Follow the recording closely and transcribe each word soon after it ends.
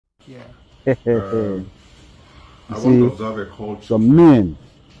Yeah. I want to observe a culture. Some men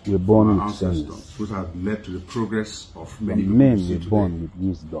were born with ancestors, sense. which have led to the progress of many Some men were born with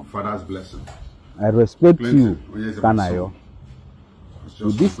wisdom. Father's blessing. I respect Clinton, you, Kanayo.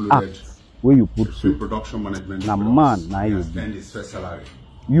 With this concluded act where you put film production management. na man na you you be. be. His first salary.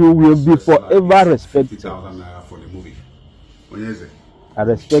 You will be forever respected. 50,000 naira for the movie. I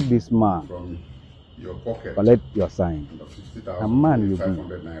respect this man. From your pocket. Collect your sign. 50,000. A man you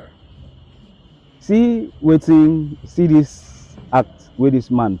 500 be. naira. See this act where this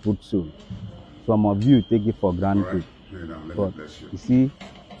man put so. Some of you take it for granted. Right. But you see,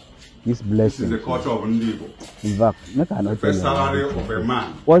 this blessing. This is the culture of Nollywood. In fact, make I not tell you. The salary of a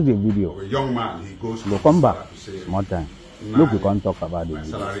man. Watch the video. Of a young man, he goes. We'll come back more time. Look, we can't talk about it. My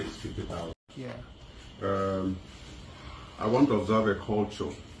salary is 50,000. Yeah. I want to observe a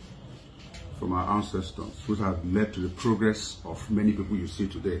culture from our ancestors, which have led to the progress of many people you see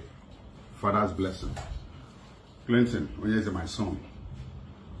today. Father's blessing. Clinton, my son,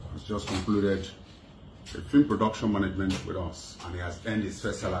 has just concluded a film production management with us, and he has earned his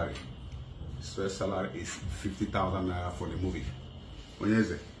first salary. His first salary is 50,000 naira for the movie.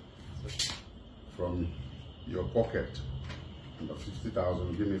 From your pocket, and the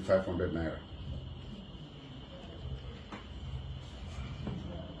 50,000, give me 500 naira.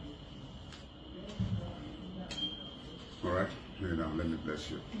 All right, lay down, let me bless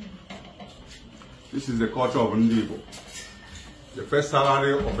you. This is the culture of Ndigo. The first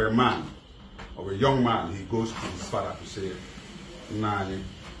salary of a man, of a young man, he goes to his father to say, Nani,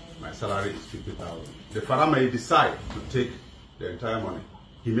 my salary is 50,000. The father may decide to take the entire money.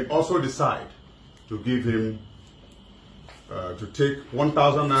 He may also decide to give him, to take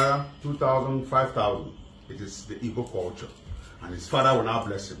 1,000 naira, 2,000, 5,000. It is the Igbo culture. And his father will now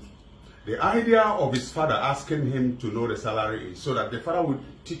bless him. The idea of his father asking him to know the salary is so that the father will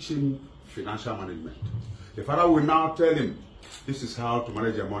teach him financial management. The father will now tell him, this is how to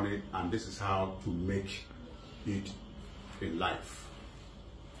manage your money and this is how to make it in life.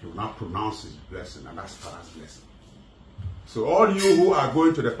 He will now pronounce his blessing, and that's father's blessing. So all you who are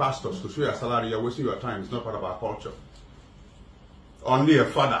going to the pastors to show your salary, you're wasting your time. It's not part of our culture. Only a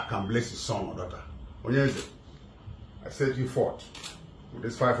father can bless his son or daughter. I set you forth with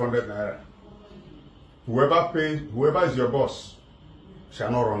this 500 naira. Whoever is your boss shall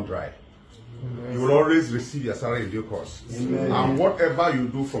not run dry. Amen. You will always receive your salary in due course. Amen. And whatever you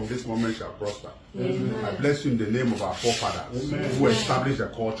do from this moment shall prosper. Amen. I bless you in the name of our forefathers. Amen. Who established a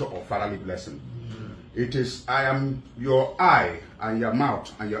culture of fatherly blessing. Amen. It is, I am your eye and your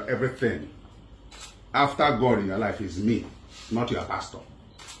mouth and your everything. After God in your life is me, not your pastor.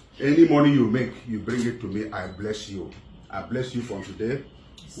 Any money you make, you bring it to me, I bless you. I bless you from today.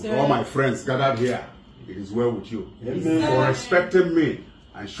 With all my friends gathered here, it is well with you. Amen. For respecting me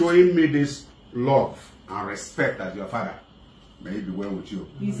and showing me this love and respect as your father. May it be well with you.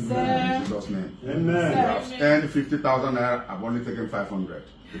 In Jesus' name. Amen. You have earned 50,000 naira. I've only taken 500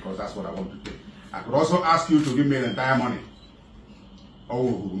 because that's what I want to take. I could also ask you to give me the entire money.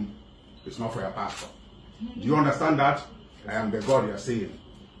 Oh, it's not for your pastor. Do you understand that? I am the God you are seeing.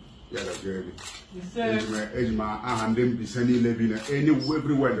 Yeah, that's good. Everywhere in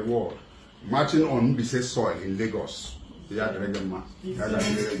the world, marching on Mbise soil in Lagos. Amen.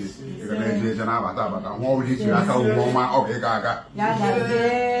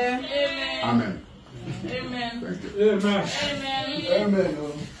 Amen.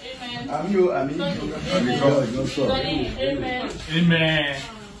 Thank you. Amen.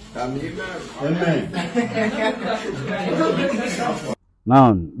 Amen. Amen. Amen.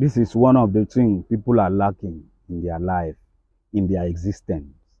 Now, this is one of the things people are lacking in their life, in their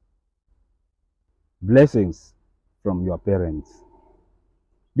existence. Blessings from your parents.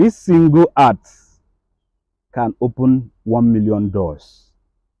 This single act can open 1 million doors.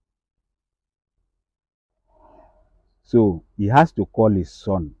 So he has to call his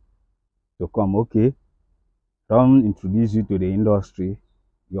son to come, okay, don't introduce you to the industry.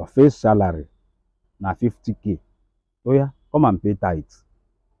 Your first salary, now 50K. Oh yeah, come and pay tithes.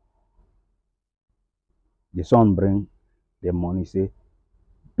 The son bring the money, say,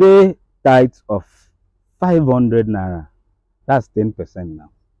 pay tithes of 500 naira. That's 10%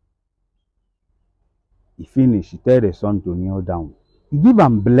 now. He finish, he tell the son to kneel down. He give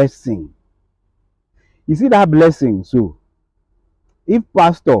him blessing. You see that blessing? So, if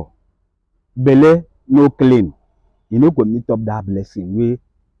pastor belle no clean, he no go meet up that blessing wey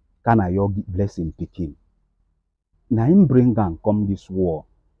Kanayo blessing pikin. Na him bring am come this world.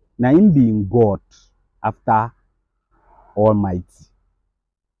 Na him being God after Almighty.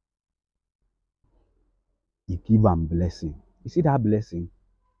 He give am blessing. You see that blessing?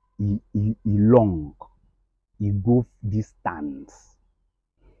 long, he go distance.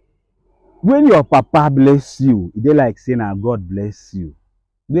 When your papa bless you, they like saying, God bless you.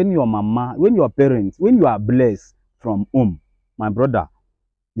 When your mama, when your parents, when you are blessed from home, my brother,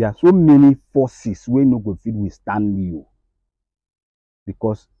 there are so many forces wey no go fit withstand you.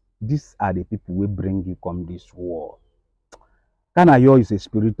 Because these are the people who bring you come this world. Kanayo is a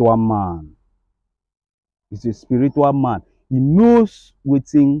spiritual man. He's a spiritual man. He knows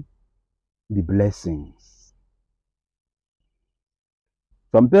waiting the blessings.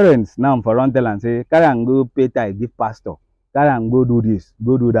 Some parents now for run tell and say, carry and go pay tithe, give pastor. Carry and go do this,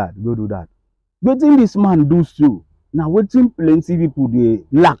 go do that, go do that. Wetin this man do so? Now wetin plenty people they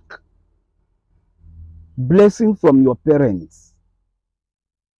lack. Blessing from your parents.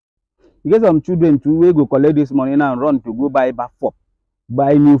 You get some children too, we go collect this money now and run to go buy backfop,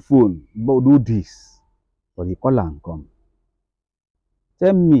 buy new phone, but do this. But he call and come.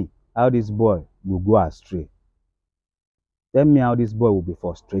 Tell me how this boy will go astray. Tell me how this boy will be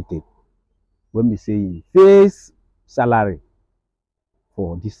frustrated when we say he face salary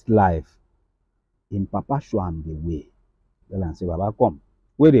for this life. In Papa show him the way. Tell him say, Baba, come.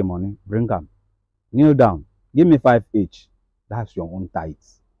 Where the money? Bring him. Kneel down. Give me 5 each. That's your own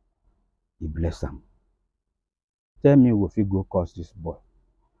tithes. He bless him. Tell me if we go cause this boy.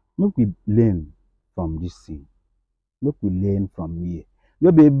 Make we learn from this thing. Make we learn from here.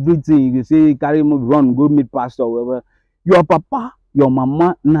 No be everything you say, carry move, run, go meet pastor, whatever. Your papa, your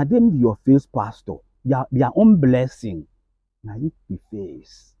mama, na them be your face pastor. Their own blessing. Now it be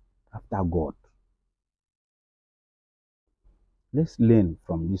face after God. Let's learn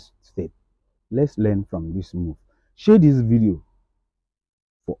from this step. Let's learn from this move. Share this video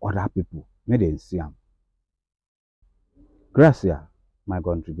for other people. Make them see them. Gracias, my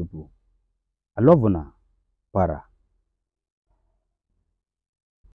country people. I love you. Para.